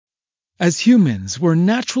As humans, we're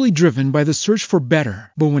naturally driven by the search for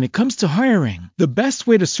better. But when it comes to hiring, the best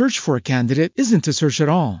way to search for a candidate isn't to search at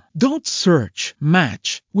all. Don't search,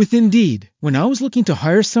 match with Indeed. When I was looking to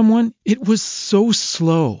hire someone, it was so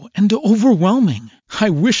slow and overwhelming.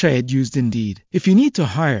 I wish I had used Indeed. If you need to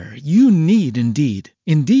hire, you need Indeed.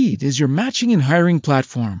 Indeed is your matching and hiring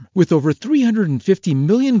platform with over 350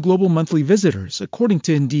 million global monthly visitors, according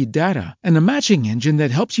to Indeed data, and a matching engine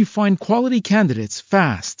that helps you find quality candidates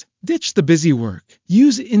fast. Ditch the busy work.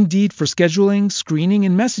 Use Indeed for scheduling, screening,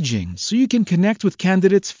 and messaging so you can connect with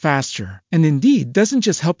candidates faster. And Indeed doesn't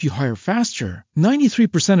just help you hire faster.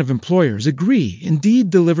 93% of employers agree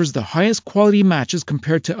Indeed delivers the highest quality matches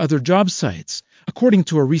compared to other job sites, according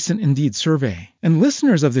to a recent Indeed survey. And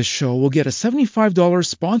listeners of this show will get a $75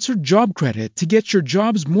 sponsored job credit to get your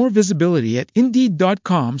jobs more visibility at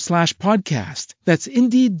Indeed.com/podcast. That's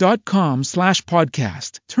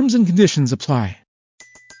Indeed.com/podcast. Terms and conditions apply.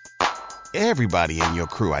 Everybody in your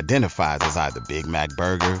crew identifies as either Big Mac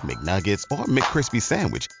Burger, McNuggets, or McCrispy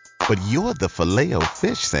Sandwich. But you're the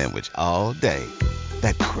Filet-O-Fish Sandwich all day.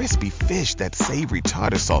 That crispy fish, that savory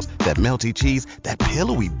tartar sauce, that melty cheese, that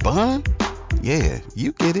pillowy bun. Yeah,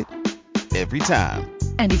 you get it. Every time.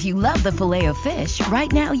 And if you love the Filet-O-Fish,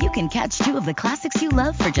 right now you can catch two of the classics you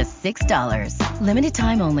love for just $6. Limited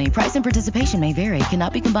time only. Price and participation may vary.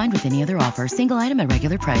 Cannot be combined with any other offer. Single item at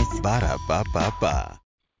regular price. Ba-da-ba-ba-ba.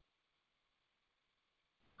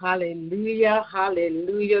 Hallelujah,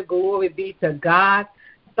 hallelujah, glory be to God.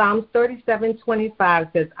 Psalms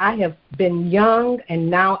 37:25 says, I have been young and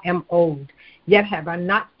now am old, yet have I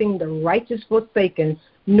not seen the righteous forsaken,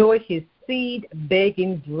 nor his seed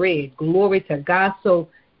begging bread. Glory to God. So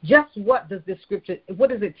just what does this scripture,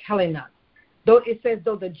 what is it telling us? Though it says,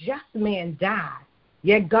 though the just man died,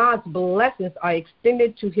 yet God's blessings are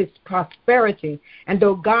extended to his prosperity. And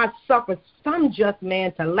though God suffers some just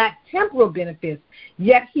man to lack temporal benefits,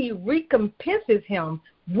 yet he recompenses him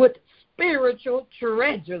with spiritual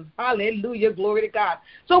treasures. Hallelujah, glory to God.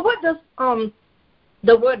 So what does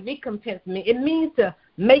the word recompense mean? It means to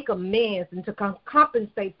make amends and to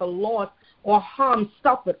compensate for loss or harm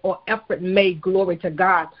suffered or effort made. Glory to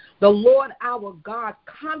God. The Lord our God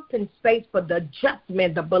compensates for the just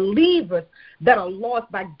men, the believers that are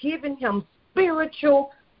lost, by giving him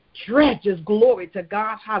spiritual treasures. Glory to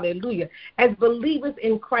God. Hallelujah. As believers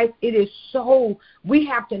in Christ, it is so, we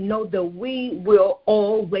have to know that we will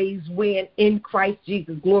always win in Christ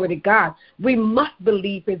Jesus. Glory to God. We must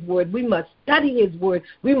believe his word. We must study his word.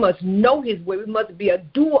 We must know his word. We must be a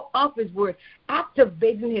doer of his word,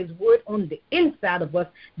 activating his word on the inside of us,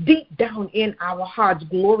 deep down in our hearts.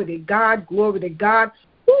 Glory to God. Glory to God.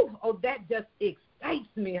 Ooh, oh, that just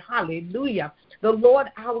excites me. Hallelujah. The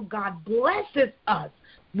Lord our God blesses us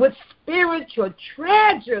with spiritual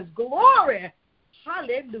treasures. Glory.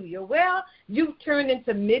 Hallelujah. Well, you turned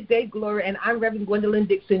into Midday Glory, and I'm Reverend Gwendolyn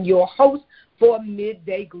Dixon, your host for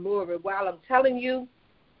Midday Glory. While I'm telling you,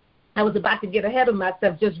 I was about to get ahead of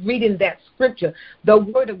myself just reading that scripture. The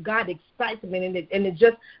word of God excites me, and it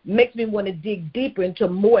just makes me want to dig deeper into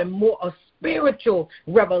more and more of spiritual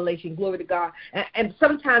revelation. Glory to God. And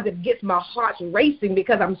sometimes it gets my heart racing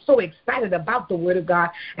because I'm so excited about the word of God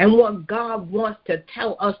and what God wants to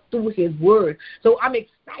tell us through his word. So I'm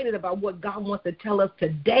excited about what God wants to tell us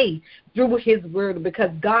today through his word, because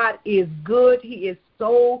God is good. He is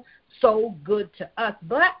so, so good to us.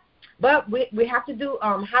 But we have to do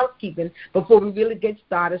housekeeping before we really get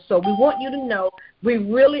started. So we want you to know we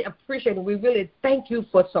really appreciate it. We really thank you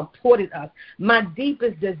for supporting us. My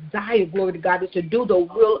deepest desire, glory to God, is to do the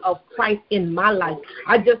will of Christ in my life.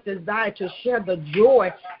 I just desire to share the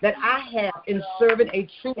joy that I have in serving a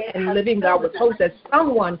true and living God with hope, that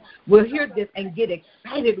someone will hear this and get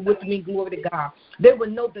excited with me, glory to God. They will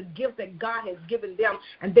know the gift that God has given them,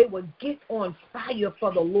 and they will get on fire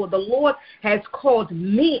for the Lord. The Lord has called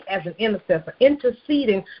me as an intercessor,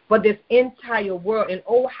 interceding for this entire world. And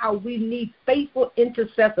oh, how we need faithful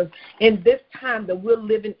intercessors in this time that we're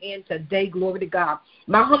living in today. Glory to God.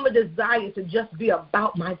 My humble desire is to just be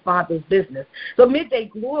about my Father's business. So Midday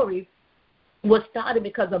Glory was started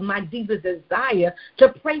because of my deepest desire to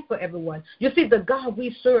pray for everyone. You see, the God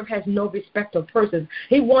we serve has no respect of persons.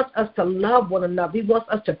 He wants us to love one another. He wants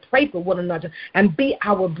us to pray for one another and be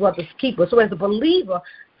our brother's keeper. So as a believer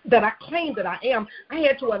that I claim that I am, I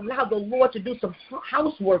had to allow the Lord to do some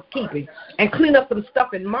housework keeping and clean up some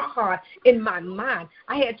stuff in my heart, in my mind.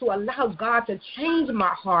 I had to allow God to change my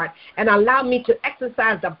heart and allow me to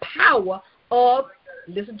exercise the power of,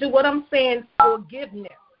 listen to what I'm saying,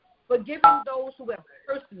 forgiveness. forgiving those who have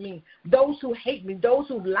cursed me, those who hate me, those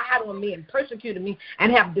who lied on me and persecuted me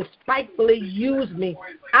and have despitefully used me.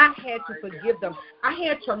 I had to forgive them. I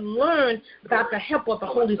had to learn about the help of the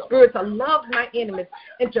Holy Spirit to love my enemies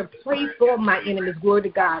and to pray for my enemies. Glory to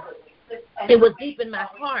God. It was deep in my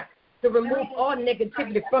heart to remove all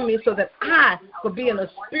negativity from me so that I could be in a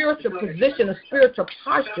spiritual position, a spiritual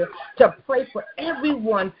posture to pray for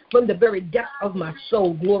everyone from the very depths of my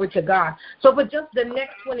soul. Glory to God. So for just the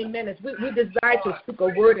next 20 minutes, we desire to speak a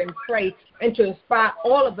word and pray and to inspire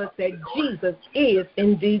all of us that Jesus is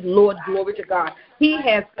indeed Lord. Glory to God. He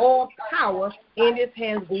has all power in his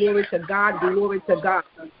hands. Glory to God. Glory to God.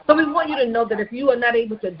 So we want you to know that if you are not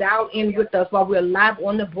able to dial in with us while we're live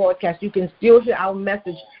on the broadcast, you can still hear our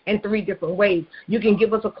message in 3 different ways. You can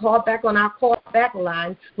give us a call back on our call back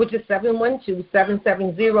line, which is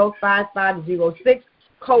 712-770-5506,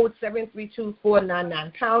 code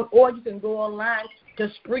 732-499#, or you can go online to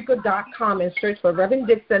Spreaker.com and search for Reverend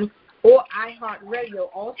Dixon, or iHeartRadio,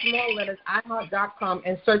 all small letters, iHeart.com,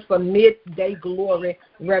 and search for Midday Glory,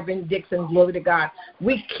 Reverend Dixon. Glory to God.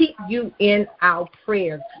 We keep you in our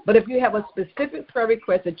prayers. But if you have a specific prayer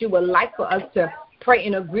request that you would like for us to pray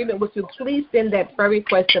in agreement with you, please send that prayer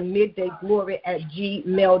request to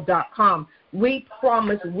middayglory@gmail.com. We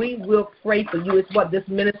promise we will pray for you. It's what this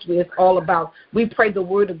ministry is all about. We pray the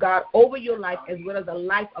word of God over your life as well as the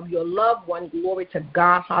life of your loved one. Glory to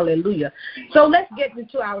God. Hallelujah. So let's get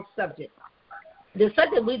into our subject. The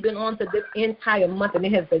subject we've been on for this entire month, and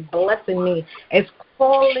it has been blessing me, is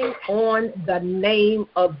calling on the name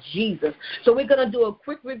of Jesus. So we're going to do a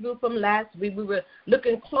quick review from last week. We were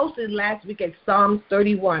looking closely last week at Psalms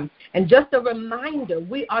 31. And just a reminder,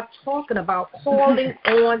 we are talking about calling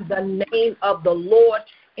on the name of the Lord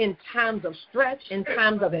in times of stress, in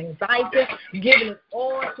times of anxiety. Giving it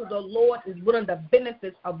all to the Lord is one of the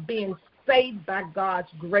benefits of being saved by God's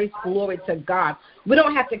grace. Glory to God. We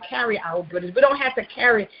don't have to carry our burdens. We don't have to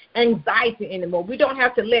carry anxiety anymore. We don't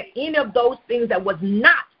have to let any of those things that was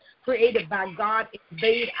not created by God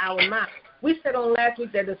invade our mind. We said on last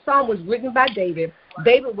week that the psalm was written by David.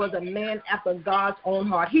 David was a man after God's own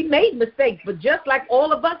heart. He made mistakes, but just like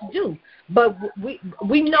all of us do. But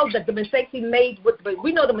we know that the mistakes he made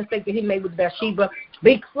we know the mistake that he made with Bathsheba.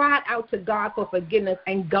 But he cried out to God for forgiveness,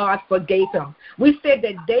 and God forgave him. We said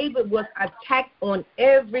that David was attacked on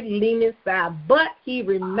every leaning side, but he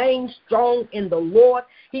remained strong in the Lord.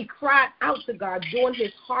 He cried out to God during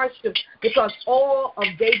his hardship because all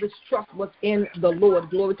of David's trust was in the Lord.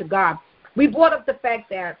 Glory to God. We brought up the fact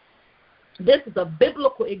that this is a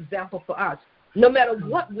biblical example for us. No matter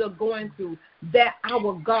what we're going through, that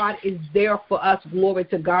our God is there for us. Glory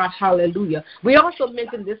to God. Hallelujah. We also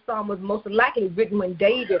mentioned this psalm was most likely written when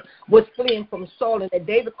David was fleeing from Saul, and that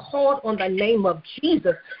David called on the name of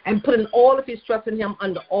Jesus and putting all of his trust in him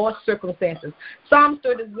under all circumstances. Psalm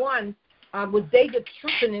 31 was David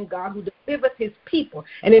trusting in God who delivers his people.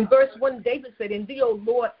 And in verse 1, David said, "In thee, O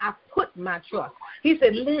Lord, I put my trust." He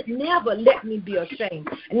said, "Never let me be ashamed."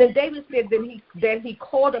 And then David said that he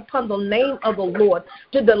called upon the name of the Lord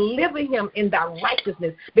to deliver him in thy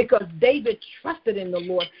righteousness, because David trusted in the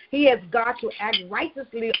Lord. He asked God to act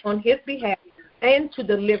righteously on his behalf and to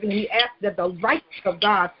deliver him. He asked that the righteousness of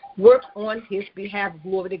God works on his behalf.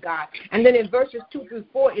 Glory to God. And then in verses 2 through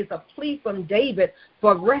 4 is a plea from David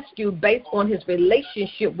for rescue based on his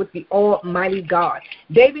relationship with the Almighty God.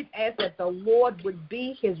 David asked that the Lord would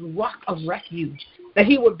be his rock of refuge, that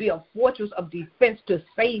he would be a fortress of defense to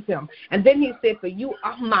save him. And then he said, "For you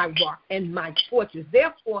are my rock and my fortress.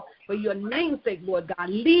 Therefore, for your name's sake, Lord God,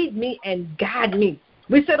 lead me and guide me."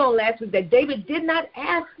 We said on last week that David did not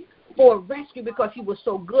ask for rescue because he was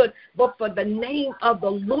so good, but for the name of the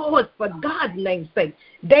Lord, for God's name's sake.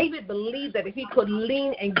 David believed that if he could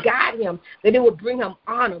lean and guide him, that it would bring him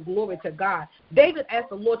honor. Glory to God. David asked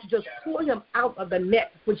the Lord to just pull him out of the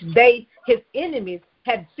net which his enemies,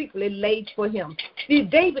 had secretly laid for him. See,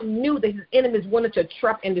 David knew that his enemies wanted to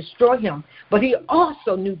trap and destroy him, but he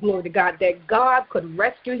also knew, glory to God, that God could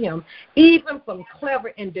rescue him even from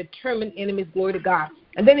clever and determined enemies. Glory to God.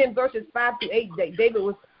 And then in verses 5 to 8, David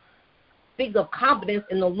was speak of confidence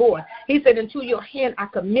in the Lord. He said, "Into your hand I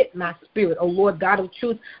commit my spirit, O Lord God of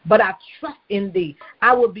truth, but I trust in thee.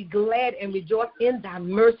 I will be glad and rejoice in thy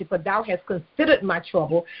mercy, for thou hast considered my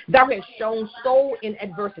trouble. Thou hast shown soul in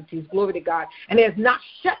adversities," glory to God, "and hast not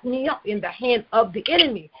shut me up in the hand of the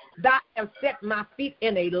enemy. Thou hast set my feet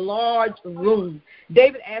in a large room."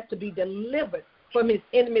 David asked to be delivered from his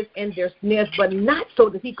enemies and their snares, but not so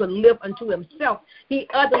that he could live unto himself. He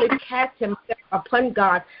utterly cast himself upon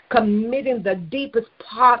God, committing the deepest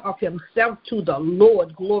part of himself to the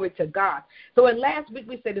Lord. Glory to God. So in last week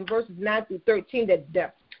we said in verses 9 through 13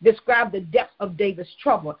 that described the depth of David's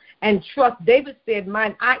trouble and trust. David said,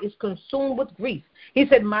 mine eye is consumed with grief. He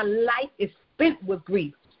said, my life is spent with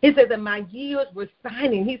grief. He said that my years were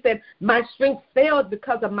signing. He said, my strength failed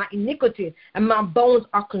because of my iniquity, and my bones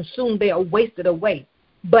are consumed. They are wasted away.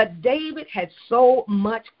 But David had so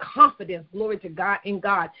much confidence, glory to God, in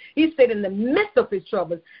God. He said in the midst of his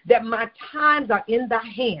troubles that my times are in thy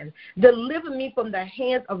hand. Deliver me from the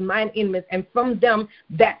hands of mine enemies and from them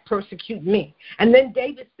that persecute me. And then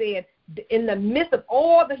David said, in the midst of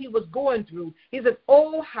all that he was going through, he said,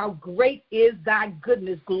 oh, how great is thy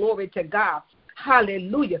goodness, glory to God.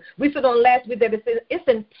 Hallelujah. We said on last week that it's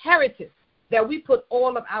imperative that we put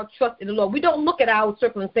all of our trust in the Lord. We don't look at our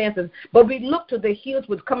circumstances, but we look to the hills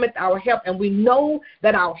which cometh our help, and we know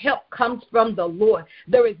that our help comes from the Lord.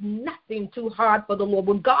 There is nothing too hard for the Lord.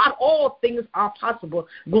 With God, all things are possible.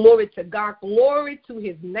 Glory to God. Glory to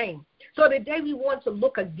his name. So today we want to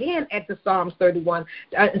look again at the Psalms 31.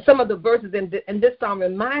 Some of the verses in this psalm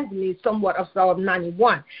reminds me somewhat of Psalm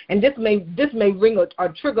 91. And this may ring a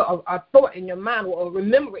trigger of a thought in your mind or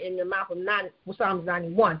remember in your mind from Psalms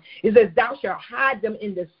 91. It says, thou shalt hide them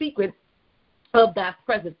in the secret of thy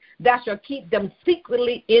presence. Thou shalt keep them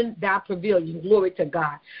secretly in thy pavilion. Glory to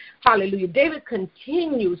God. Hallelujah. David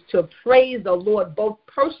continues to praise the Lord both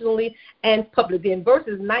personally and publicly. In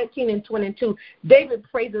verses 19 and 22, David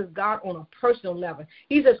praises God on a personal level.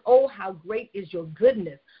 He says, oh, how great is your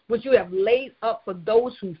goodness, which you have laid up for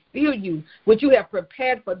those who fear you, which you have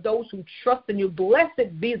prepared for those who trust in you.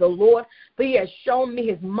 Blessed be the Lord, for he has shown me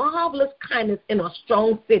his marvelous kindness in a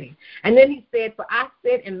strong city. And then he said, for I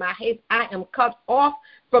said in my haste, I am cut off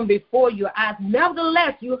from before your eyes.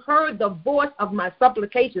 Nevertheless, you heard the voice of my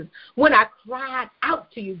supplications when I cried out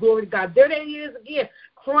to you. Glory to God. There it is again,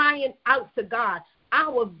 crying out to God.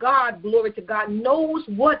 Our God, glory to God, knows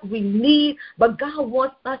what we need, but God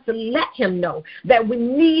wants us to let him know that we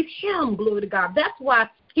need him, glory to God. That's why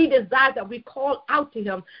he desires that we call out to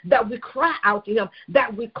him, that we cry out to him,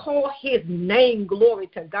 that we call his name, glory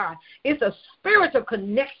to God. It's a spiritual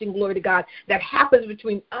connection, glory to God, that happens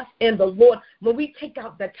between us and the Lord when we take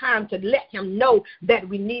out the time to let him know that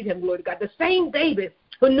we need him, glory to God. The same David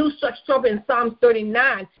who knew such trouble in Psalms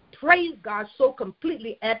 39 praised God so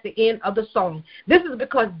completely at the end of the song. This is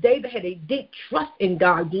because David had a deep trust in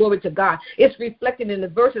God, glory to God. It's reflected in the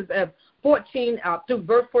verses of 14 through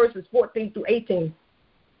verses 14 through 18.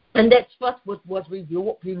 And that trust was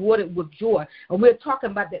rewarded with joy. And we're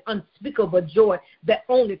talking about the unspeakable joy that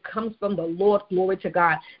only comes from the Lord. Glory to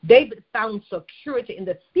God. David found security in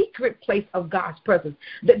the secret place of God's presence.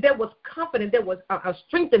 There was confidence. There was a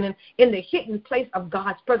strengthening in the hidden place of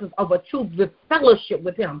God's presence of a true fellowship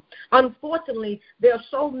with him. Unfortunately, there are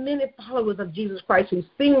so many followers of Jesus Christ who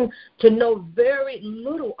seem to know very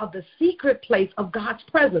little of the secret place of God's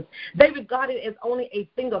presence. They regard it as only a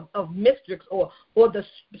thing of mystics or the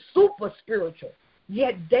super spiritual.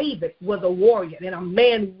 Yet David was a warrior and a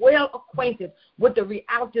man well acquainted with the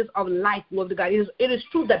realities of life. Lord to God. It is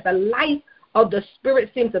true that the life of the spirit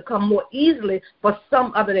seems to come more easily for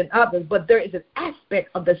some other than others, but there is an aspect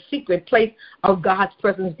of the secret place of God's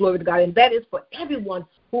presence, glory to God, and that is for everyone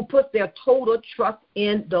who puts their total trust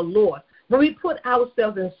in the Lord. When we put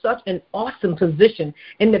ourselves in such an awesome position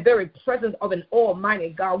in the very presence of an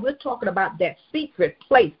almighty God, we're talking about that secret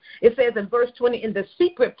place. It says in verse 20, in the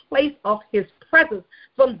secret place of his presence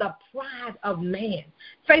from the pride of man.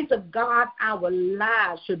 Saints of God, our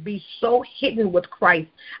lives should be so hidden with Christ.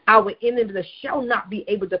 Our enemies shall not be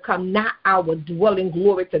able to come nigh our dwelling.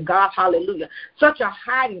 Glory to God. Hallelujah. Such a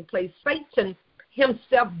hiding place. Satan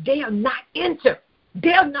himself dare not enter.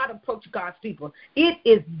 Dare not approach God's people. It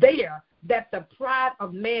is there that the pride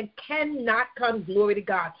of man cannot come, glory to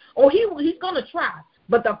God. Oh, he's going to try,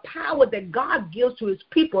 but the power that God gives to his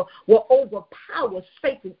people will overpower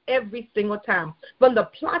Satan every single time. From the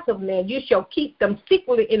plots of man, you shall keep them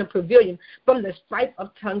secretly in a pavilion from the strife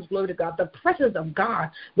of tongues, glory to God. The presence of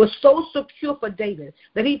God was so secure for David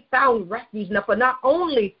that he found refuge now for not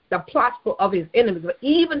only the plots of his enemies, but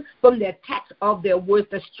even from the attacks of their words,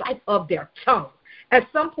 the strife of their tongue. At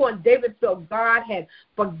some point, David felt God had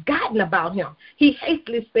forgotten about him. He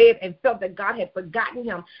hastily said and felt that God had forgotten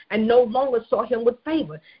him and no longer saw him with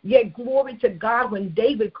favor. Yet, glory to God, when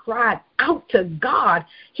David cried out to God,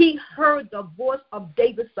 he heard the voice of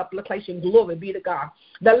David's supplication. Glory be to God.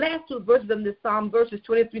 The last two verses in this psalm, verses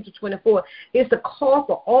 23 to 24, is the call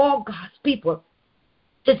for all God's people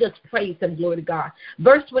to just praise him, glory to God.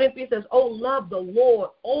 Verse 23 says, oh, love the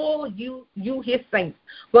Lord, all you his saints,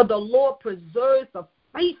 for the Lord preserves the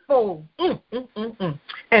faithful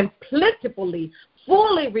and plentifully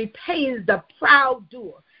fully repays the proud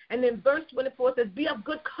doer. And then verse 24 says, be of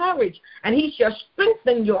good courage, and he shall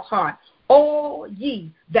strengthen your heart. All ye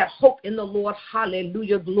that hope in the Lord,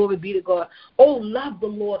 hallelujah, glory be to God. Oh, love the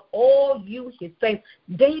Lord, all you his saints.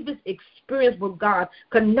 David's experience with God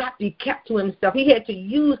could not be kept to himself. He had to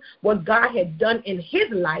use what God had done in his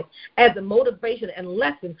life as a motivation and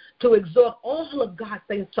lesson to exhort all of God's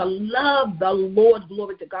saints to love the Lord,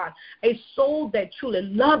 glory to God. A soul that truly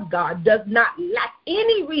loves God does not lack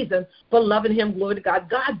any reason for loving him, glory to God.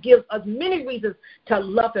 God gives us many reasons to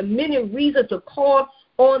love him, many reasons to call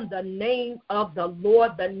on the name of the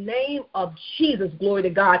Lord. The name of Jesus, glory to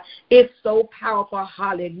God, is so powerful.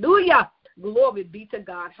 Hallelujah. Glory be to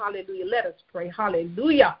God. Hallelujah. Let us pray.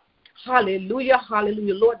 Hallelujah. Hallelujah,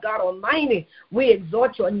 hallelujah. Lord God Almighty, we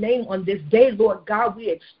exalt your name on this day, Lord God. We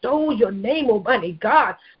extol your name, Almighty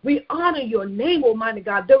God. We honor your name, Almighty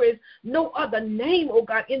God. There is no other name, oh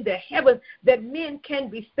God, in the heavens that men can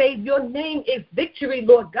be saved. Your name is victory,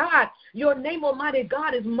 Lord God. Your name, Almighty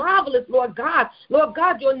God, is marvelous, Lord God. Lord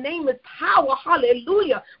God, your name is power.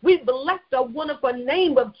 Hallelujah. We bless the wonderful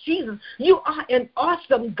name of Jesus. You are an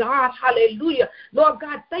awesome God. Hallelujah. Lord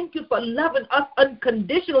God, thank you for loving us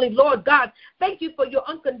unconditionally, Lord God. Thank you for your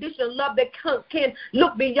unconditional love that can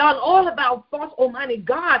look beyond all of our faults, Almighty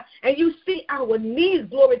God. And you see our needs,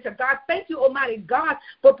 glory to God. Thank you, Almighty God,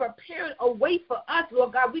 for preparing a way for us,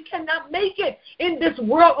 Lord God. We cannot make it in this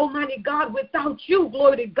world, Almighty God, without you,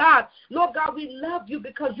 glory to God. Lord God, we love you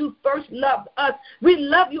because you first loved us. We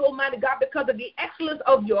love you, Almighty God, because of the excellence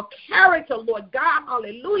of your character, Lord God.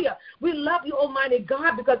 Hallelujah. We love you, Almighty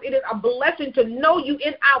God, because it is a blessing to know you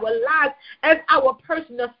in our lives as our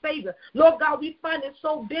personal Savior. Lord God, we find it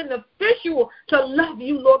so beneficial to love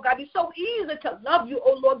you, Lord God. It's so easy to love you,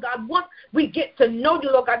 oh Lord God. Once we get to know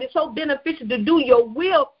you, Lord God, it's so beneficial to do your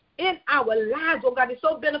will in our lives, oh God. It's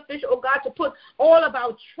so beneficial, oh God, to put all of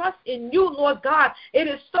our trust in you, Lord God. It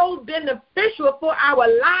is so beneficial for our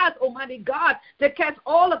lives, Almighty God, to cast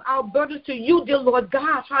all of our burdens to you, dear Lord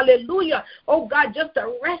God. Hallelujah. Oh God, just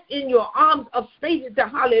to rest in your arms of safety.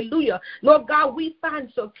 Hallelujah. Lord God, we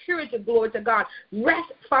find security, glory to God.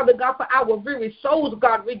 Rest, Father God, for our weary souls,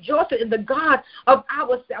 God, rejoicing in the God of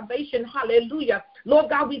our salvation. Hallelujah.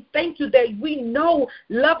 Lord God, we thank you that we know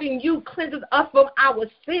loving you cleanses us from our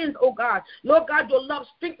sins, oh God. Lord God, your love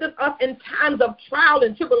strengthens us in times of trial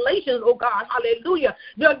and tribulations, oh God. Hallelujah.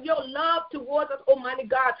 Your love towards us, Almighty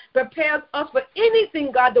God, prepares us for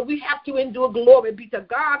anything, God, that we have to endure. Glory be to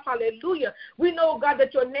God. Hallelujah. We know, God,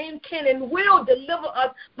 that your name can and will deliver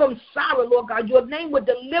us from sorrow, Lord God. Your name will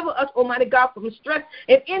deliver us, Almighty God, from stress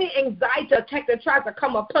and any anxiety attack that tries to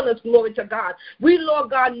come upon us. Glory to God. We,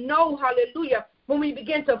 Lord God, know, hallelujah, when we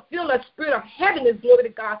begin to feel a spirit of heaviness, glory to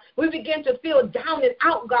God, we begin to feel down and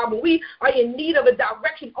out, God, when we are in need of a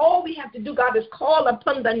direction, all we have to do, God, is call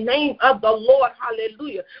upon the name of the Lord.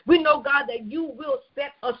 Hallelujah. We know, God, that you will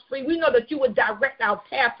set us free. We know that you will direct our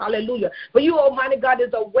path. Hallelujah. For you, Almighty God,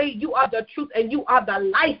 is the way, you are the truth, and you are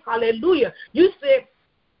the life. Hallelujah. You said,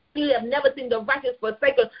 you have never seen the righteous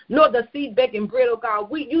forsaken, nor the seed begging bread, oh God.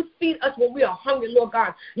 You feed us when we are hungry, Lord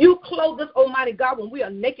God. You clothe us, Almighty God, when we are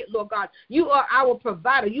naked, Lord God. You are our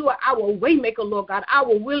provider. You are our waymaker, Lord God.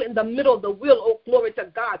 Our will in the middle of the wheel, oh glory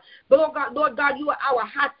to God. But Lord God, you are our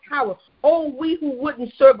high tower. Oh, we who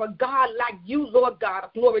wouldn't serve a God like you, Lord God.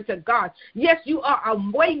 Glory to God. Yes, you are a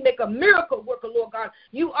waymaker, miracle worker, Lord God.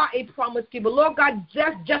 You are a promise keeper, Lord God.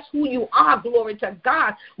 Just who you are, glory to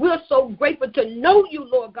God. We're so grateful to know you,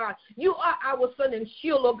 Lord God. You are our sun and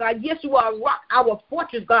shield, Lord God. Yes, you are a rock, our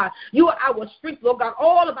fortress, God. You are our strength, Lord God.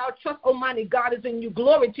 All of our trust, Almighty God, is in you.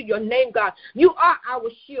 Glory to your name, God. You are our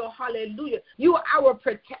shield. Hallelujah. You are our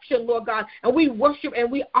protection, Lord God. And we worship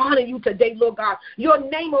and we honor you today, Lord God. Your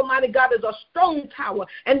name, Almighty God, is a strong tower,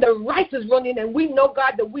 and the righteous run in, and we know,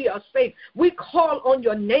 God, that we are safe. We call on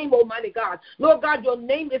your name, Almighty God. Lord God, your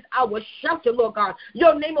name is our shelter, Lord God.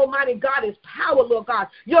 Your name, Almighty God, is power, Lord God.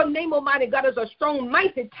 Your name, Almighty God, is a strong,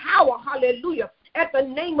 mighty tower. Hallelujah. At the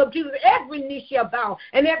name of Jesus, every knee shall bow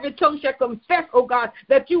and every tongue shall confess, oh God,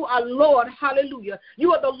 that you are Lord. Hallelujah.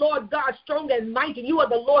 You are the Lord God, strong and mighty. You are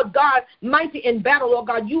the Lord God, mighty in battle, oh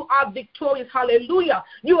God. You are victorious. Hallelujah.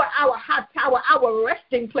 You are our high tower, our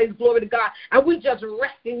resting place, glory to God. And we just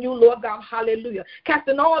rest in you, Lord God. Hallelujah.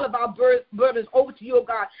 Casting all of our burdens over to you, oh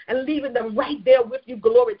God, and leaving them right there with you,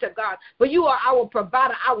 glory to God. For you are our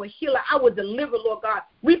provider, our healer, our deliverer, Lord God.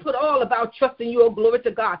 We put all of our trust in you, oh glory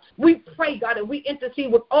to God. We pray, God, and we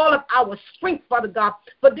intercede with all of our strength, Father God,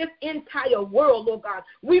 for this entire world, Lord God.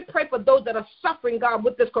 We pray for those that are suffering, God,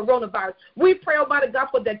 with this coronavirus. We pray, Almighty God,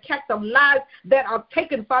 for the attacks of lives that are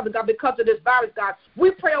taken, Father God, because of this virus, God.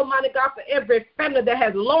 We pray, Almighty God, for every family that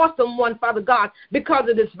has lost someone, Father God, because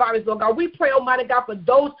of this virus, Lord God. We pray, Almighty God, for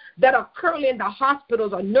those that are currently in the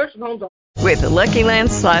hospitals or nursing homes. With the Lucky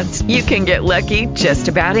Land Slots, you can get lucky just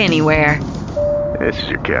about anywhere. This is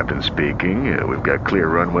your captain speaking. We've got clear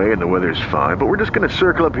runway and the weather's fine, but we're just going to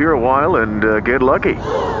circle up here a while and get lucky.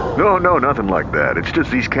 No, nothing like that. It's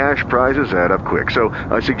just these cash prizes add up quick. So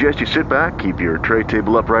I suggest you sit back, keep your tray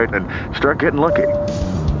table upright, and start getting lucky.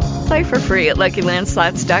 Play for free at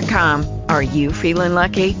LuckyLandSlots.com. Are you feeling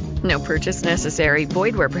lucky? No purchase necessary.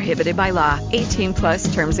 Void where prohibited by law. 18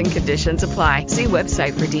 plus terms and conditions apply. See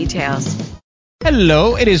website for details.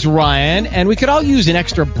 Hello, it is Ryan, and we could all use an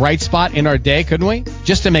extra bright spot in our day, couldn't we?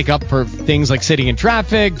 Just to make up for things like sitting in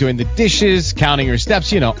traffic, doing the dishes, counting your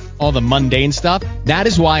steps, all the mundane stuff. That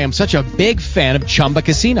is why I'm such a big fan of Chumba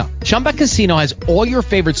Casino. Chumba Casino has all your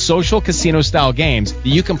favorite social casino-style games that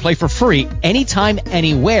you can play for free anytime,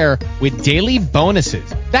 anywhere with daily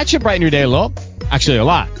bonuses. That should brighten your day a little. Actually, a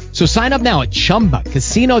lot. So sign up now at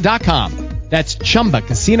ChumbaCasino.com. That's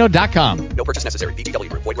ChumbaCasino.com. No purchase necessary. VGW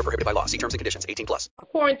Group. Void where prohibited by law. See terms and conditions. 18 plus.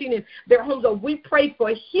 Quarantine in their homes. So we pray for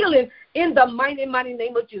healing in the mighty, mighty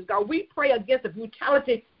name of Jesus, God. We pray against the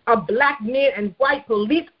brutality of black men and white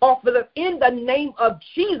police officers in the name of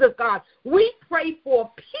Jesus, God. We pray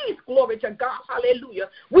for peace, glory to God. Hallelujah.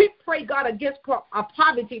 We pray, God, against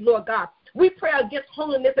poverty, Lord God. We pray against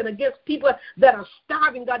homelessness and against people that are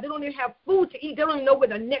starving, God. They don't even have food to eat. They don't even know where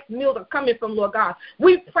the next meals are coming from, Lord God.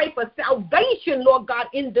 We pray for salvation, Lord God,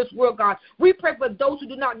 in this world, God. We pray for those who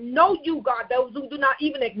do not know you, God, those who do not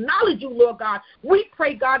even acknowledge you, Lord God. We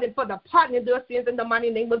pray, God, and for the pardon of their sins in the mighty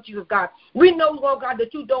name of Jesus, God. We know, Lord God,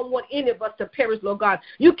 that you don't want any of us to perish, Lord God.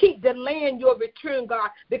 You keep delaying your return,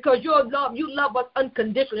 God, because you love us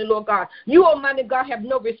unconditionally, Lord God. You, Almighty God, have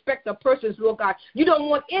no respect of persons, Lord God. You don't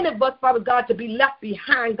want any of us, Father God, to be left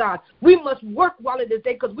behind, God. We must work while it is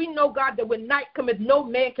day, because we know, God, that when night cometh, no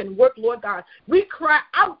man can work, Lord God. We cry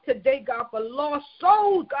out today, God, for lost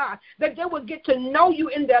souls, God, that they will get to know you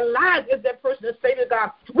in their lives as their personal Savior,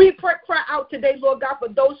 God. We cry out today, Lord God, for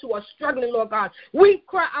those who are struggling, Lord God. We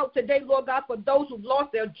cry out today, Lord God, for those who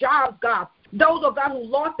lost their jobs, God. Those, oh God, who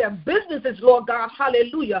lost their businesses, Lord God.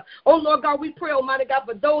 Hallelujah. Oh, Lord God, we pray, Almighty God,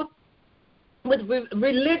 for those with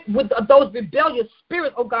those rebellious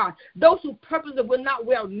spirits, oh God, those who purposely will not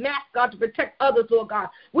wear a mask, God, to protect others, Lord God.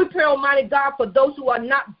 We pray, Almighty God, for those who are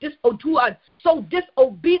who are so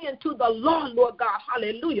disobedient to the law, Lord God.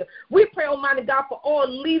 Hallelujah. We pray, Almighty God, for all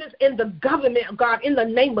leaders in the government, God, in the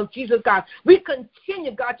name of Jesus, God. We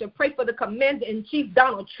continue, God, to pray for the Commander-in-Chief,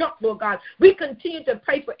 Donald Trump, Lord God. We continue to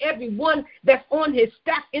pray for everyone that's on his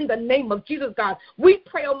staff in the name of Jesus, God. We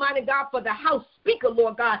pray, Almighty God, for the House Speaker,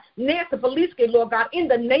 Lord God, Nancy Pelosi, Lord God, in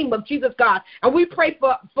the name of Jesus, God. And we pray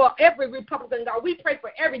for every Republican, God. We pray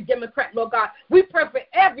for every Democrat, Lord God. We pray for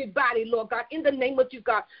everybody, Lord God, in the name of Jesus,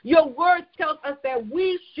 God. Your word tells us that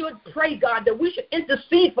we should pray, God, that we should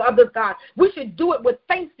intercede for others, God. We should do it with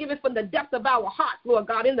thanksgiving from the depths of our hearts, Lord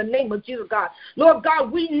God, in the name of Jesus, God. Lord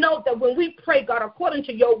God, we know that when we pray, God, according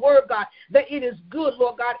to your word, God, that it is good,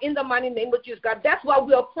 Lord God, in the mighty name of Jesus, God. That's why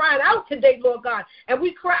we are crying out today, Lord God. And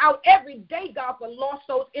we cry out every day, God, for lost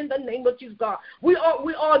souls in the name of Jesus, God. We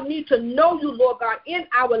all need to know you, Lord God, in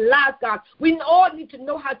our lives, God. We all need to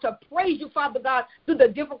know how to praise you, Father God, through the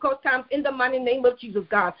difficult times in the mighty name of Jesus,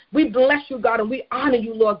 God. We bless you, God, and we honor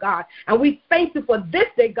you, Lord God. And we thank you for this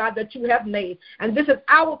day, God, that you have made. And this is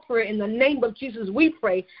our prayer. In the name of Jesus, we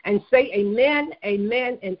pray and say amen,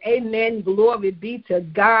 amen, and amen. Glory be to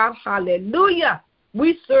God. Hallelujah.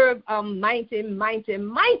 We serve a mighty, mighty,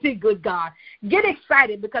 mighty good God. Get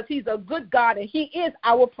excited because he's a good God and he is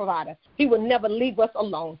our provider. He will never leave us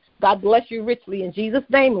alone. God bless you richly in Jesus'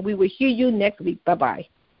 name, and we will hear you next week. Bye-bye.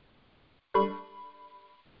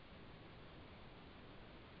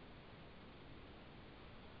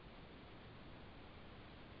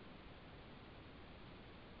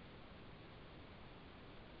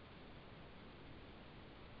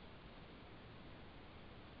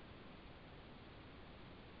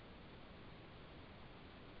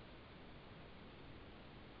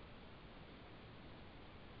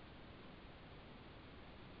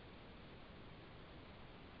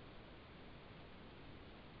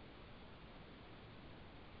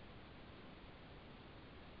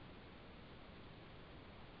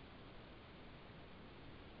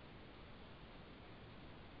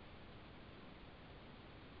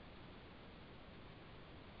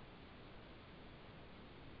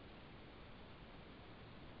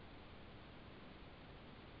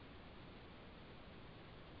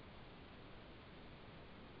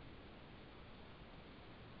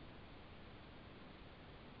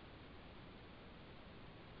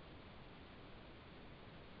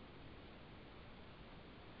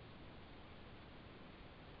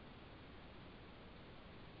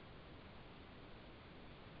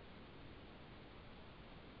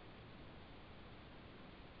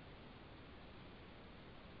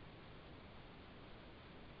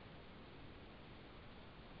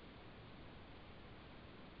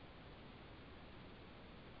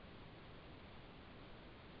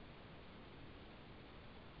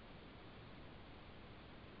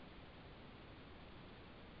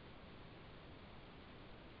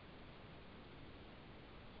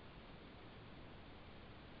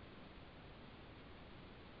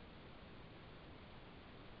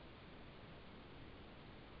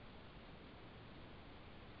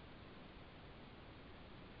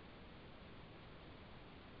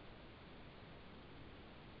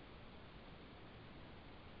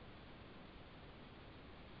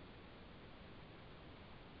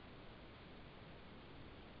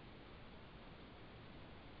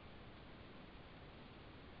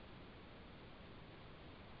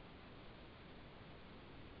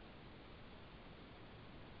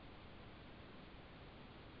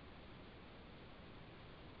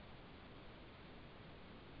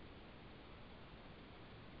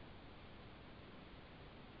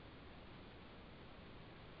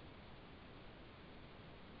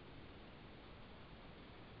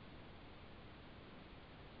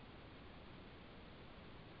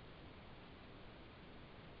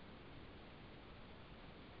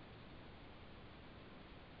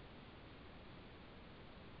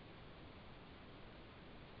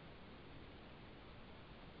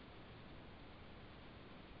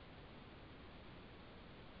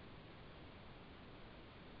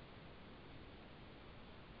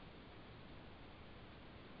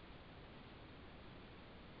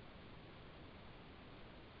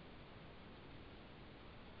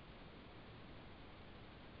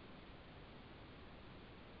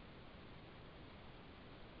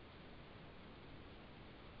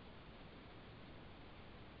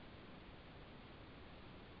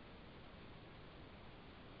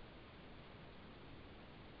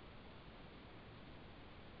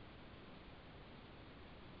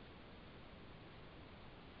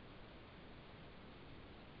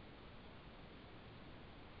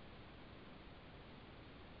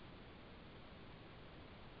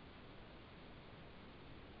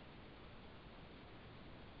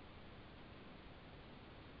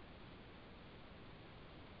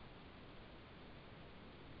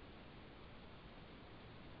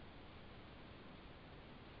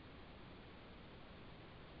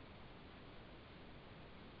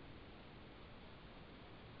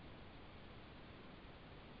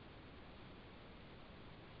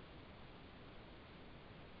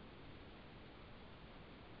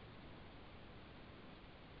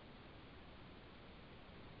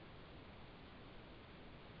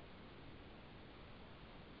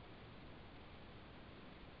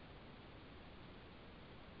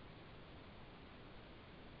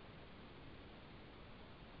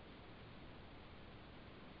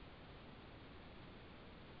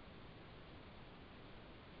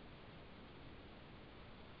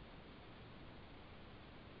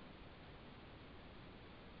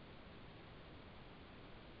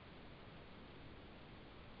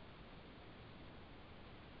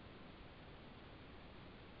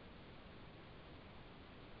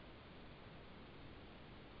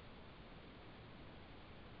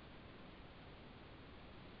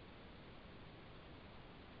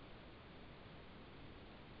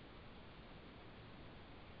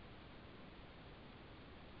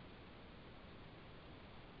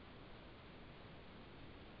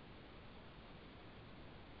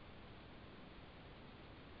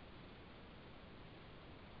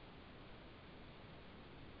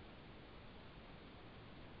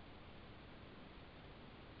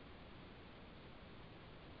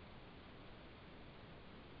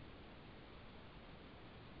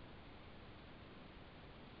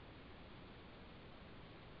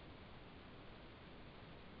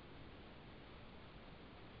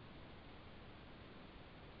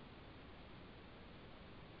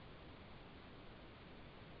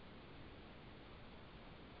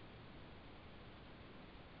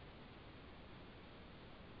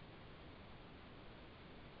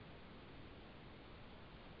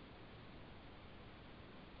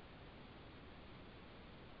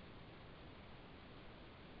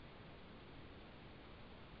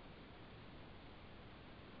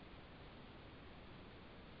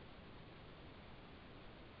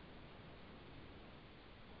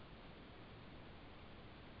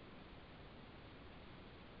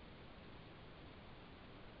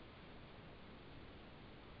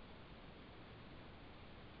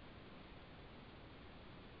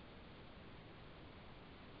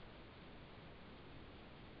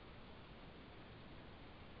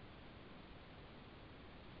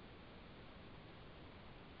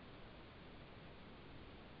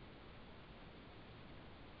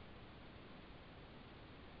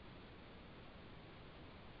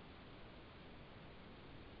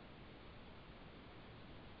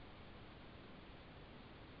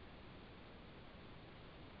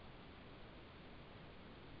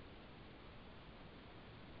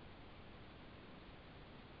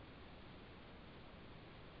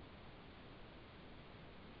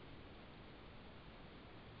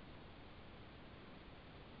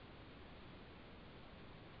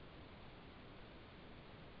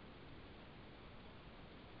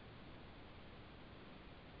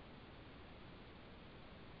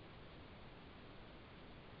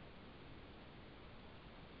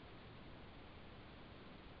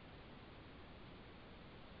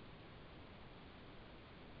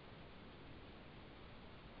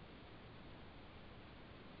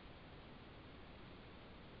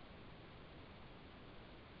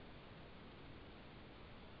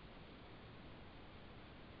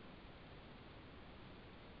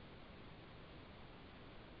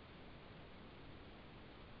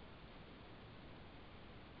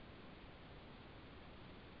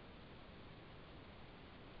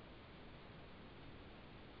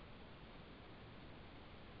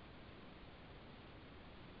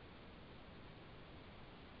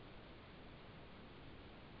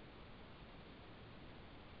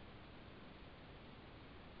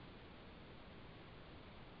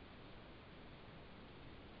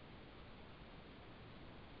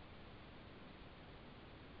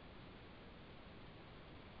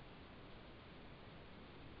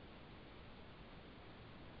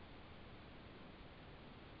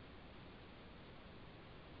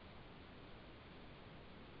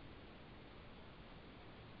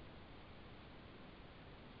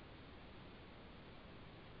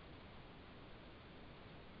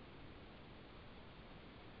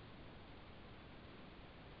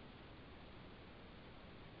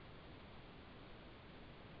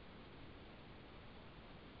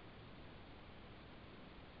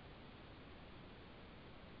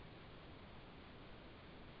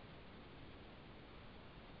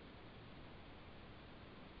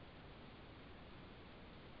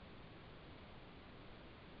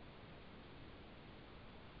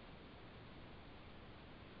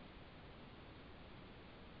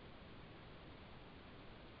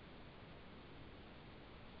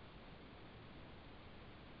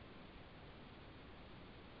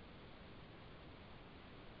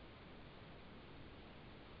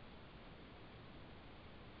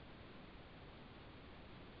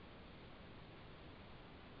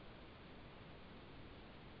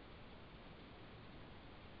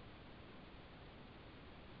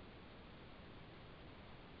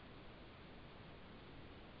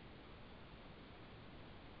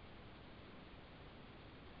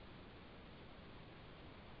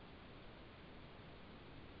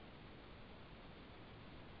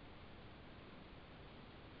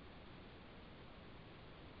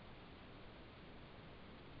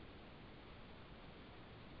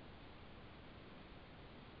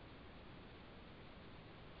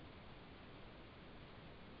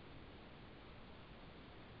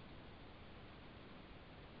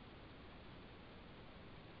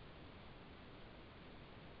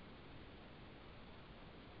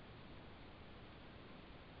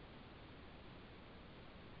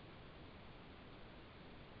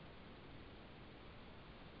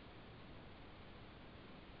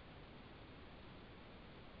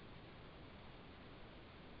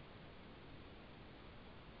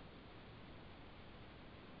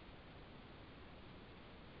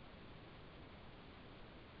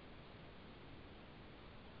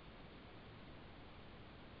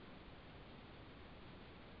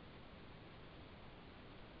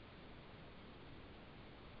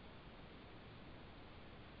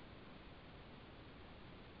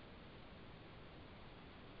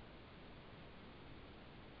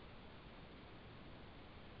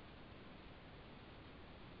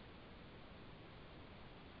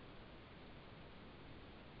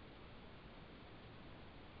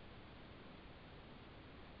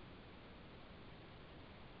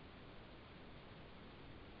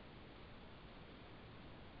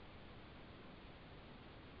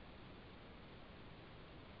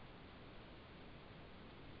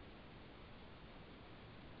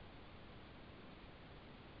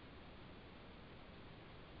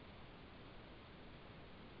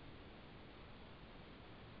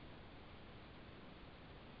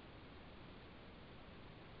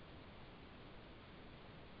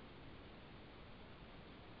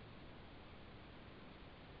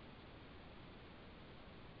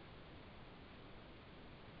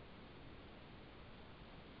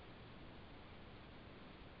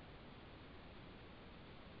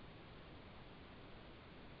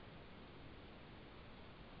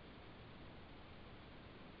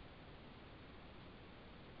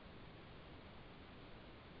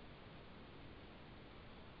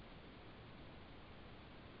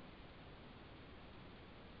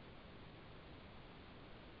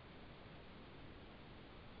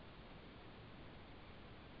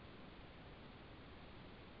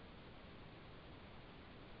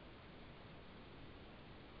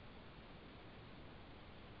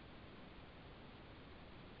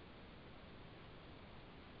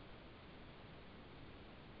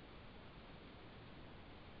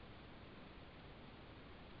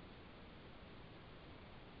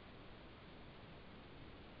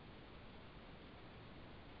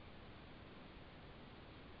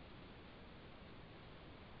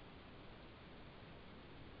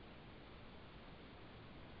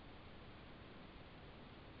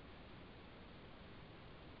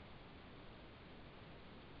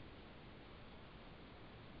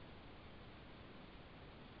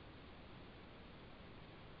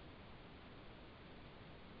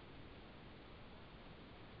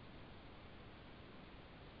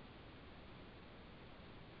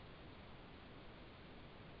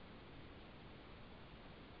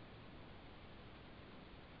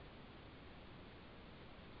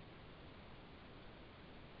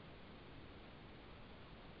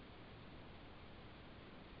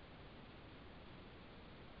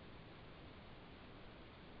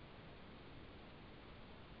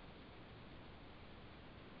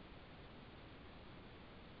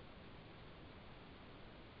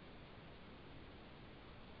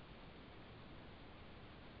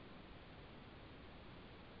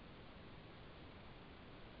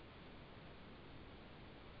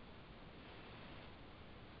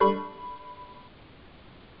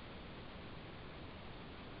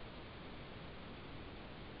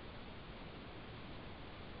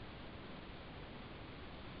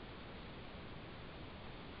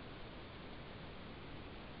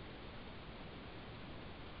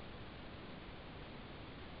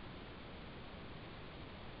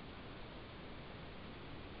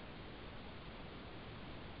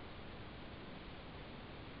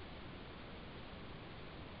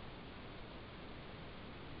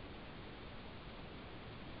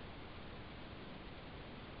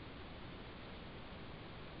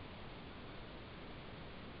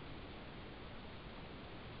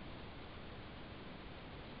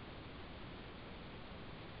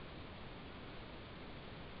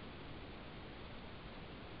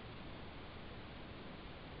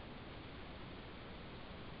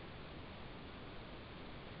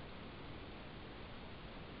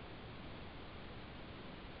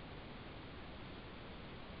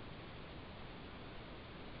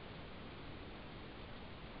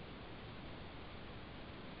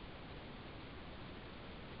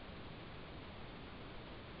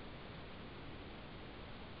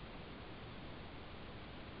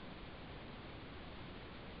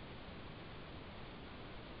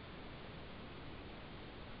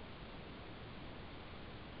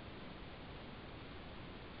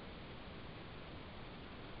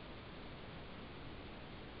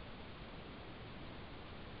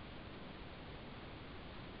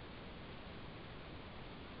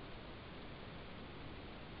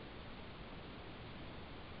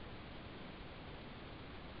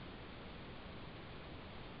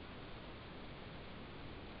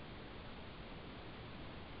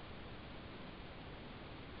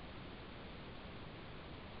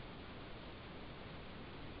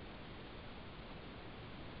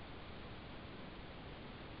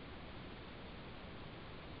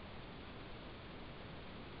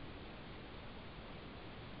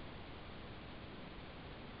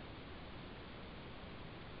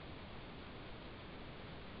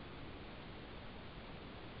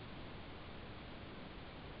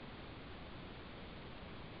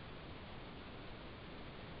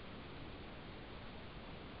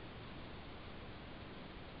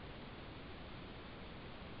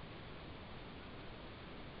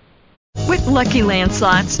 Lucky Land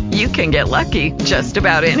Slots, you can get lucky just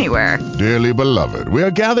about anywhere. Dearly beloved, we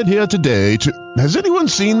are gathered here today to... Has anyone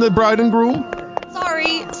seen the bride and groom?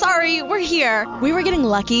 Sorry, we're here. We were getting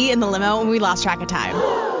lucky in the limo and we lost track of time.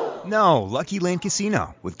 No, Lucky Land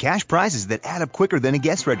Casino, with cash prizes that add up quicker than a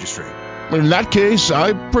guest registry. In that case,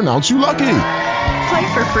 I pronounce you lucky.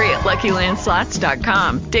 Play for free at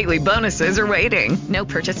LuckyLandSlots.com. Daily bonuses are waiting. No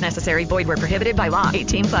purchase necessary. Void where prohibited by law.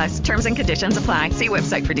 18 plus. Terms and conditions apply. See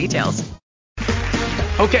website for details.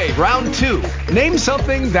 Okay, round two. Name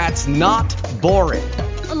something that's not boring.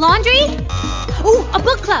 A laundry? Ooh, a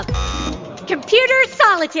book club. Computer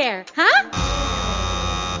solitaire, huh?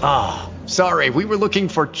 Ah, sorry. We were looking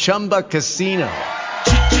for Chumba Casino.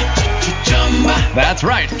 That's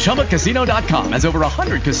right. ChumbaCasino.com has over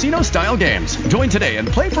 100 casino-style games. Join today and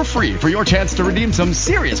play for free for your chance to redeem some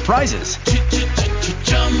serious prizes.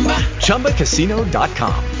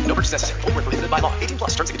 ChumbaCasino.com. No purchase necessary. Void where prohibited by law. 18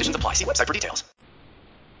 plus. Terms and conditions apply. See website for details.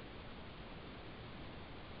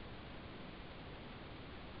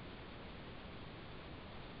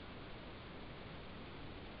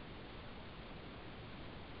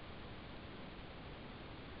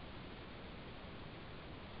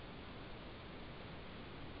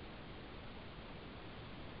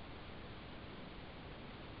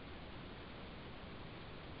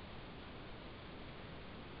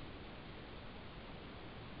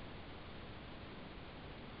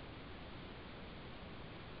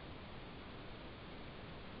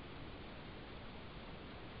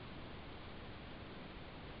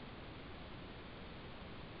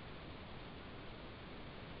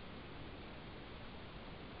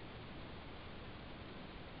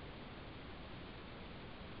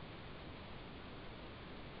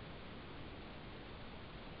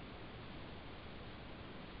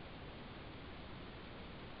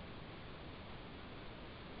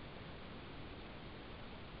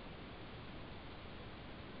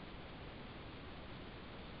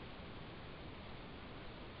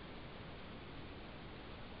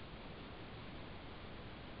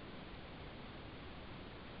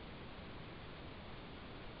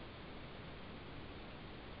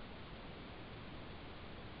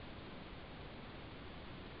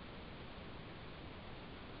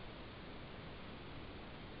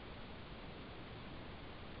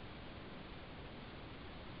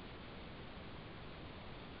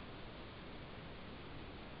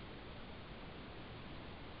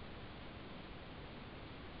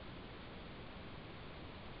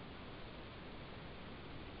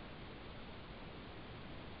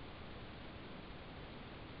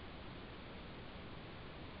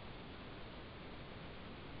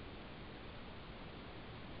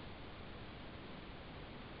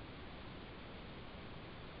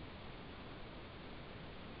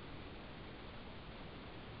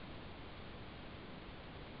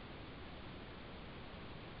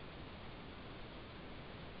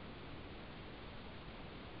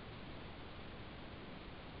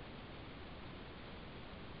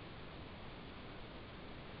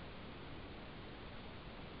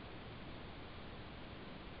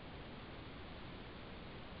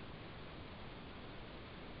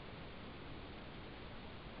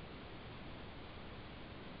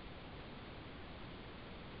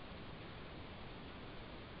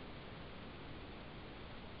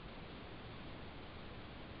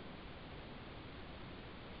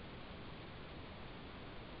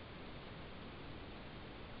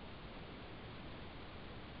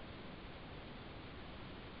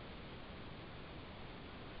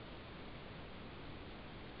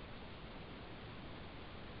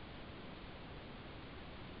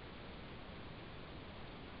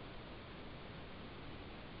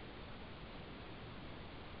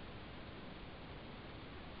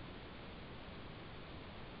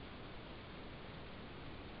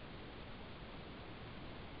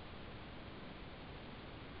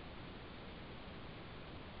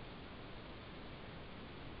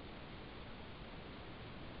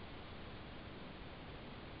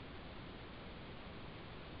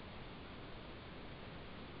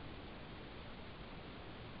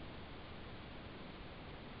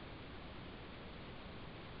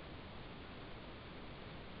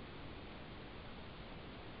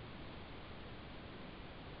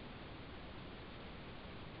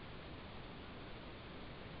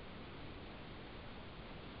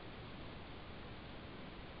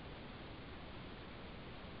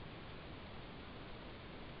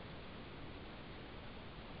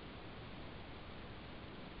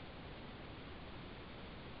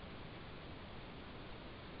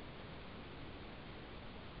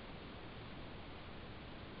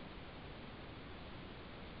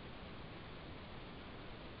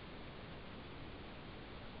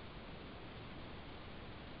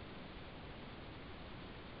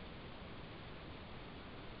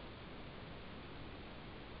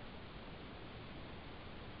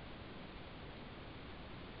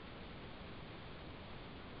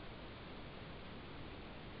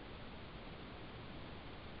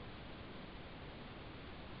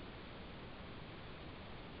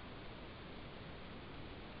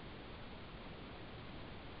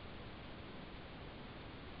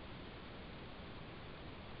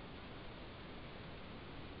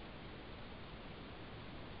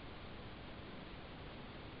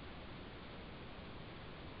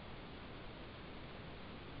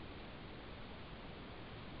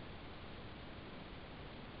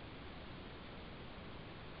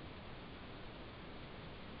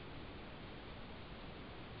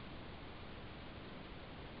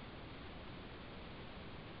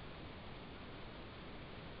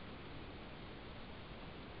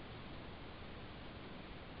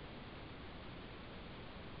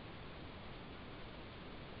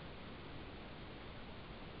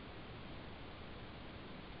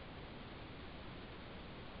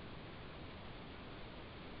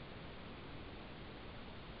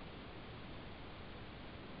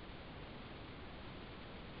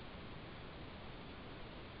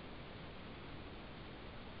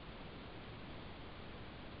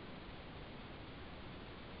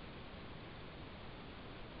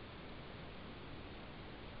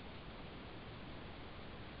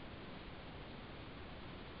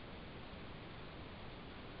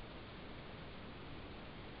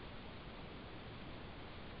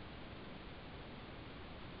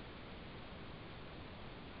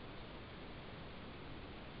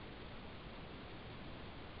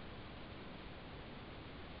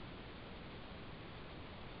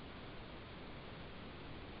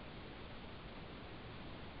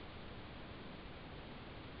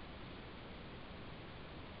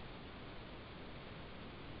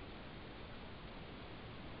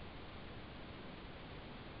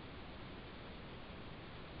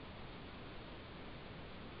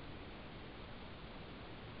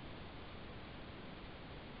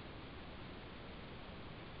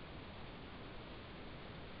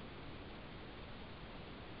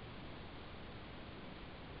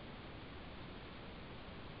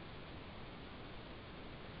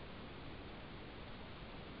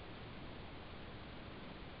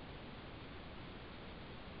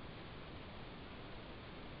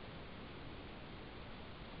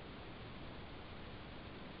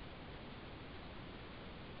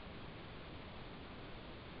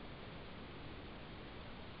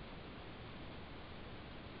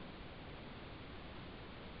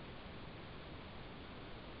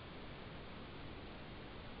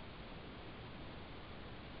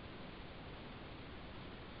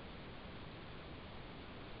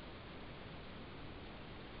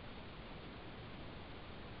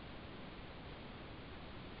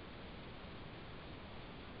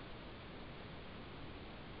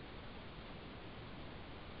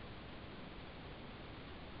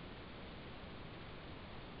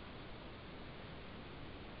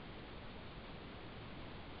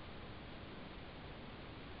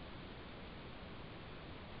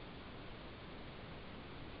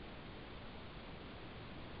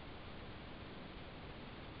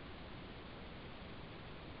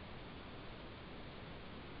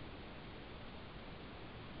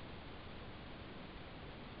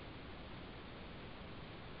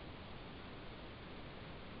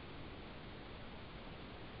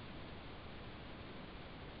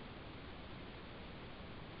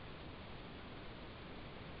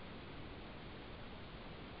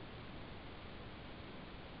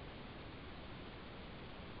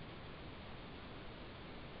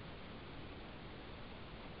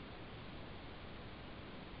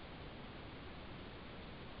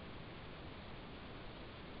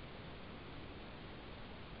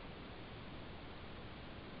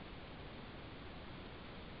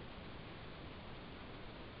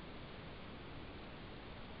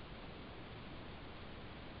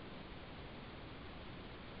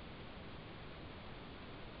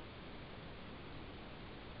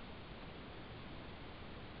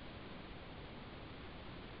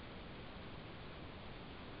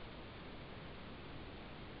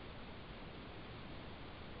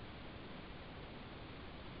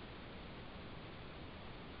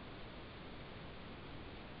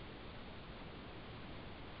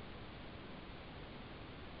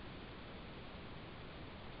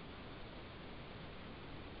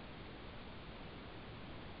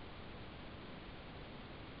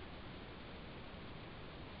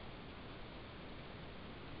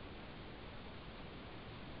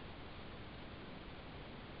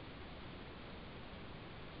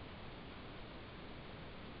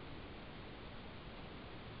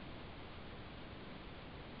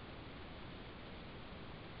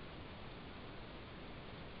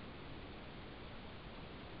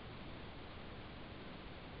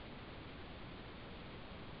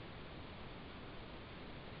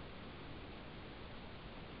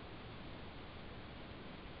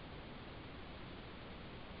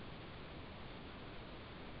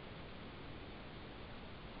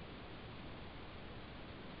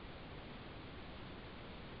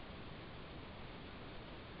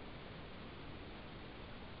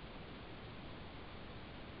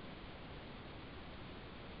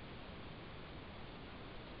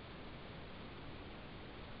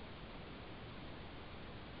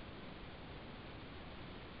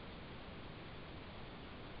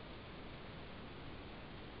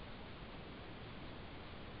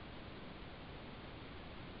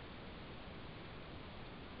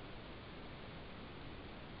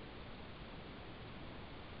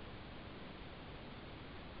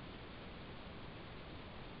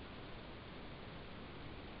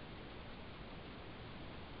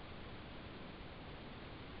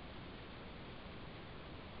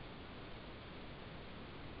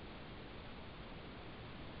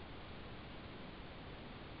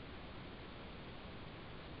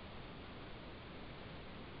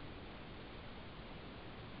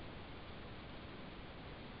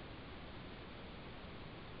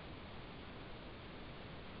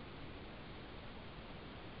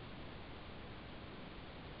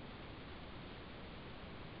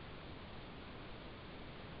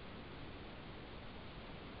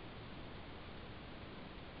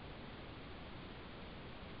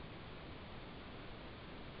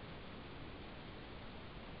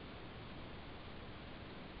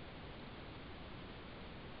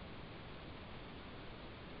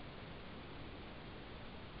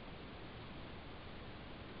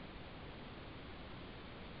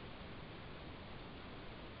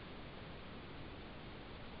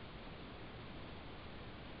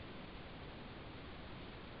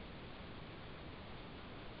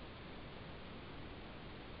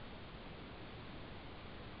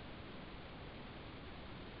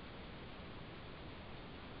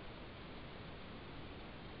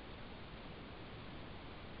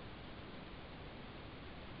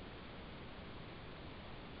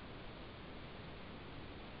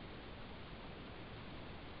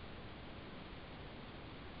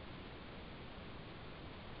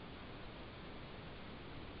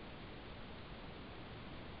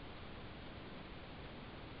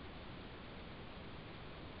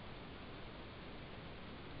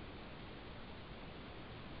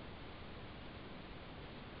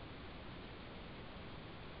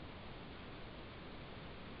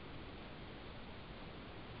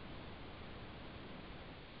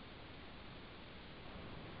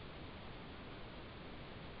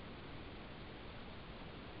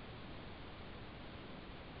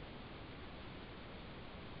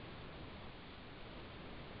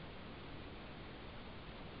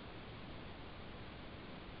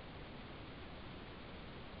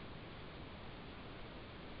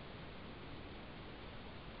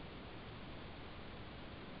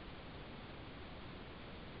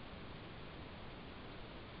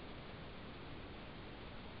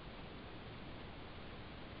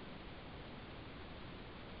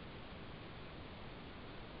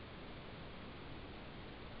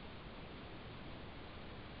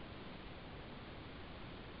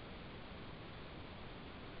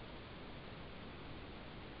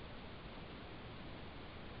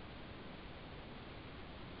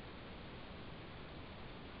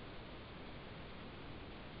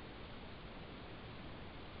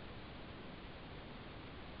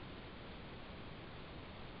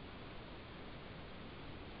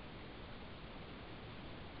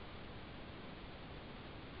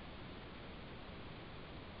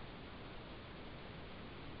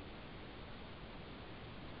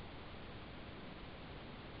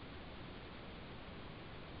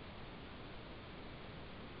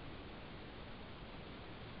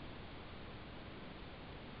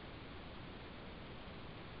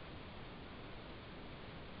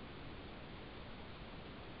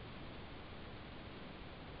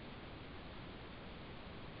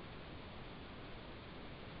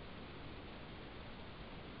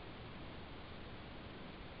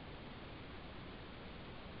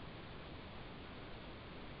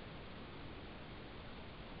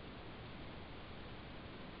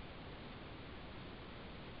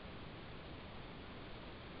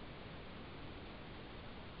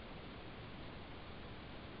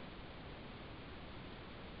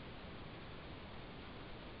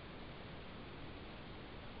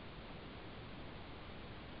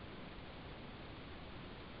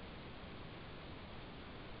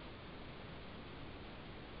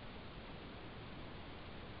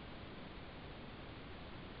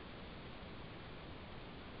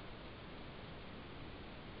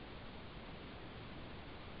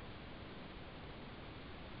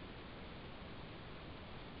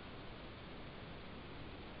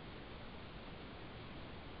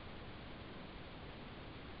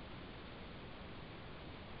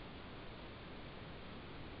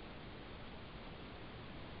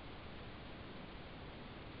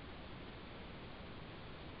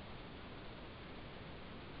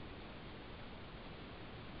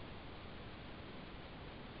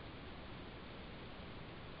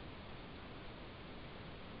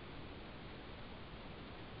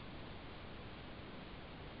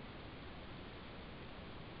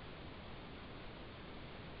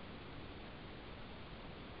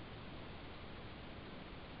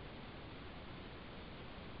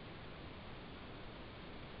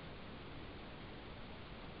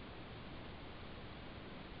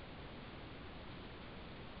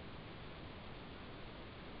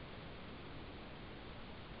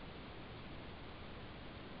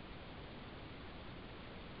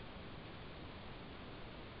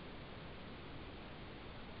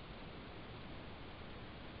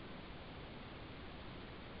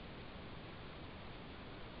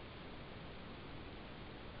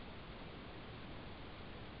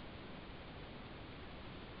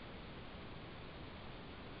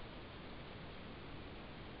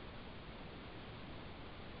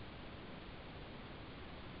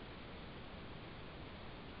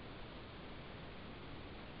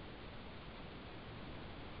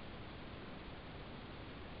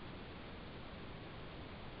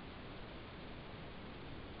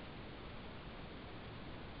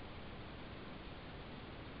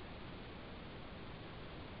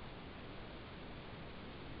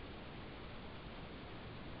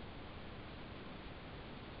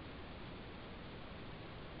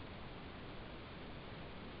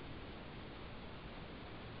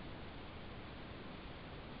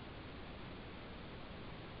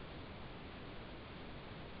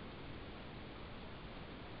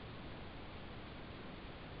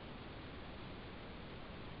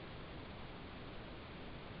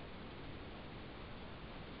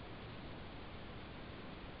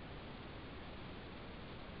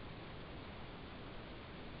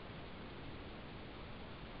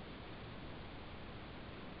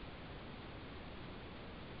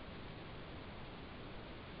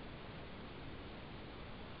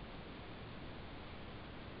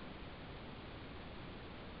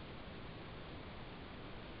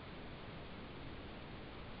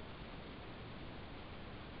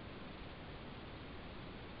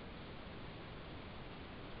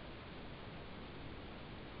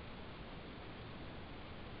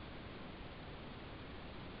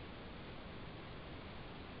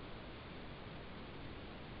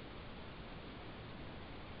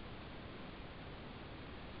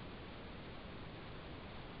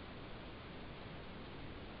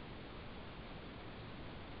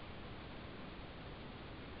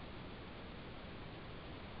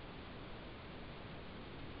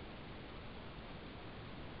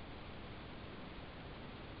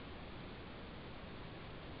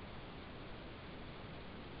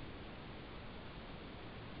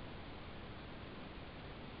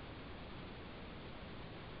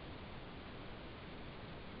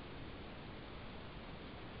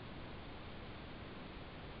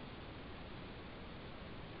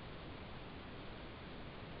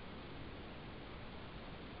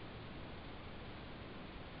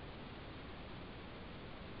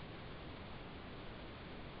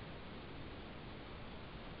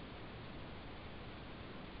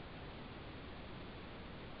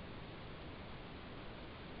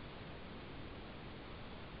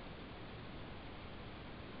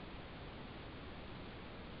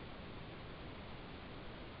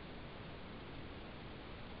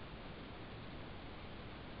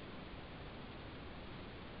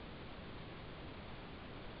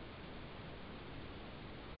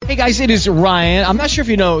 Hey guys, it is Ryan. I'm not sure if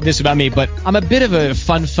you know this about me, but I'm a bit of a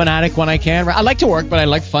fun fanatic when I can. I like to work, but I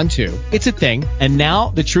like fun too. It's a thing. And now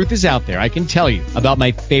the truth is out there. I can tell you about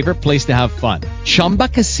my favorite place to have fun. Chumba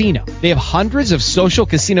Casino. They have hundreds of social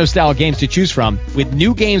casino style games to choose from with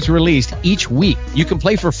new games released each week. You can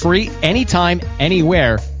play for free anytime,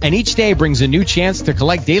 anywhere. And each day brings a new chance to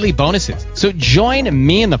collect daily bonuses. So join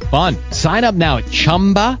me in the fun. Sign up now at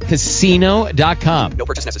ChumbaCasino.com. No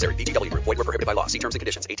purchase necessary. VGW Group. Void where prohibited by law. See terms and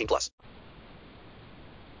conditions. 18+.